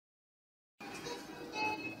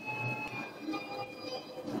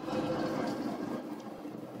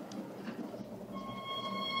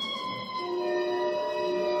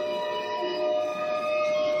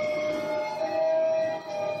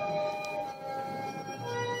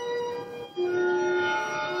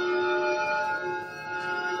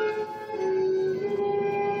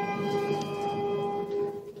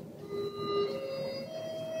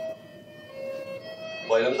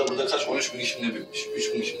Bayramda burada kaç? 13 bin kişi ne bitmiş?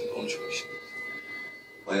 3 bin kişi mi? 13 bin kişi.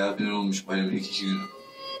 Bayağı bir olmuş bayramın ilk 2 günü.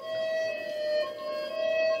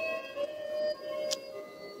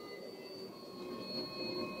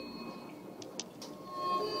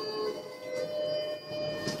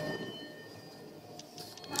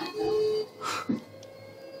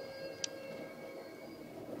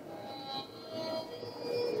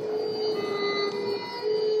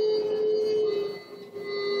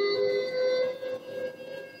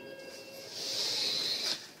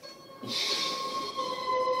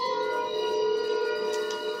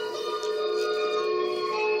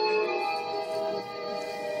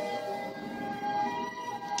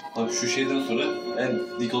 Abi şu şeyden sonra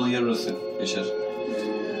en dik olan yer burası Yaşar.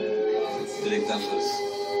 Direkten sonrası.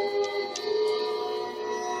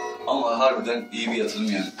 Ama harbiden iyi bir yatırım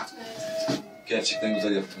yani. Gerçekten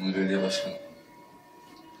güzel yaptım bunu belediye başkanı.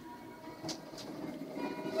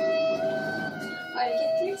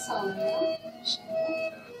 Hareketlilik sağlıyor.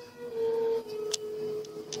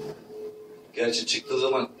 Gerçi çıktığı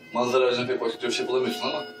zaman manzara aracına pek vakit bir şey bulamıyorsun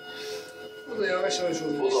ama Bu da yavaş yavaş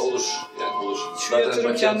oluyor. o da olur. Yani olur. Şu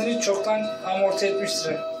yatırım kendini çoktan amorti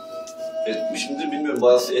etmiştir. Etmiş midir bilmiyorum.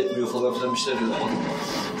 Bazısı etmiyor falan filan bir şeyler diyor ama.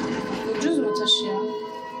 Ucuz mu taşıyor?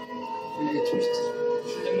 Etmiştir.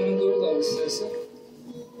 Şu limanı doğru da al istersen.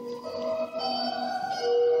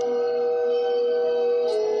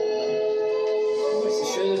 Ama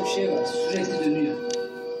işte şöyle bir şey var. Sürekli dönüyor.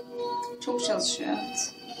 Çok çalışıyor,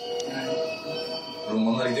 evet. Yani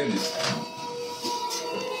Romanlara gidiyor muyuz?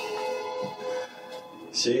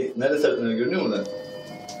 Nerede serpmeler görünüyor mu lan?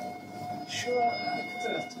 şu arka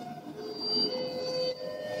tarafta.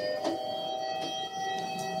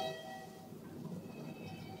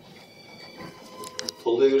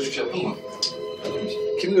 Tolga'ya görüşmüş yaptın mı?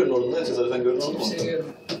 Kim gördün orada? Zaten gördün onu mu? Kimseye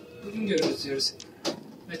görmüyor. Bugün görürüz diyoruz.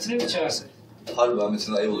 Metin'e mi çağırsak? Harbi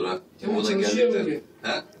Ahmet'in ayıp olur ha. Değil mi? O da Çalışıyor geldi de. bugün.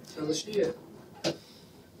 He? Çalışıyor.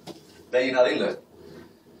 Ben yine arayayım da.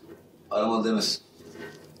 Aramadı demez.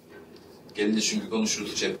 Gelince çünkü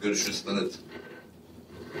konuşuruz, görüşürüz falan dedi.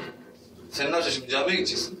 Sen ne yapacaksın şimdi? Camiye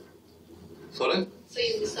gideceksin. Sonra?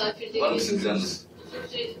 Sayın misafirlerimiz, Var mısınız yalnız? uzun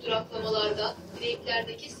süreli duraklamalarda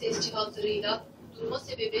direklerdeki ses cihazlarıyla durma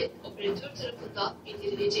sebebi operatör tarafından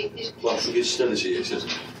bildirilecektir. Bak şu geçişler de şey Yaşar.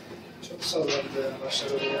 Çok sallandı ya. Başlar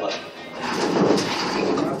oraya. Bak.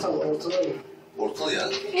 Kartal ortada bir. Ortalı ya.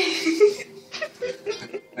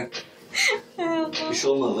 Bir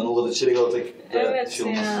şey olmaz lan. O kadar çeyrek alacak. Evet şey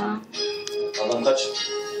olmaz. ya. Adam kaç?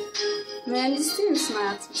 Mühendis değil misin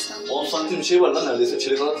hayatım sen? 10 santim bir şey var lan neredeyse.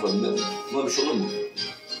 Çeyrek alat var. Buna bir şey olur mu?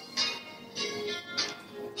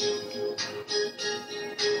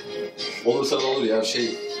 Olursa da olur ya.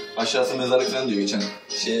 Aşağısı mezarlık falan diyor geçen.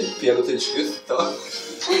 Piyagota'ya çıkıyoruz. Tamam.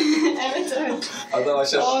 Evet. Adam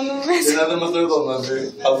aşağı. Onun Genelde masaya da olmaz diyor.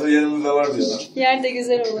 Hazır yerimizde var diyor. yer de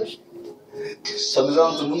güzel olur. Tabii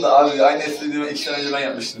anlattım bunu da abi aynı espriyi diyor 2 sene önce ben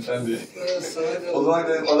yapmıştım falan diye. O zaman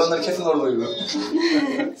dedim adamlar kesin oradaydı.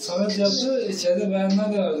 Samet yaptı, içeride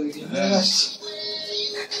beğenler de vardı. Ne var?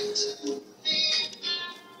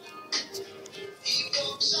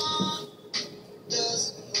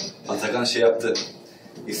 Atakan yaptı.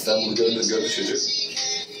 İstanbul'u gördü çocuk.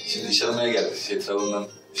 Şimdi iş aramaya geldi. Trabzon'dan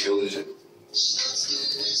olunca.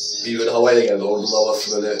 Bir böyle havayla geldi. Ordulu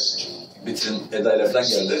havası böyle bitirin edayla falan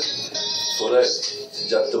geldi. Sonra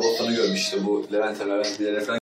Cadde Bostan'ı görmüş işte bu Levent falan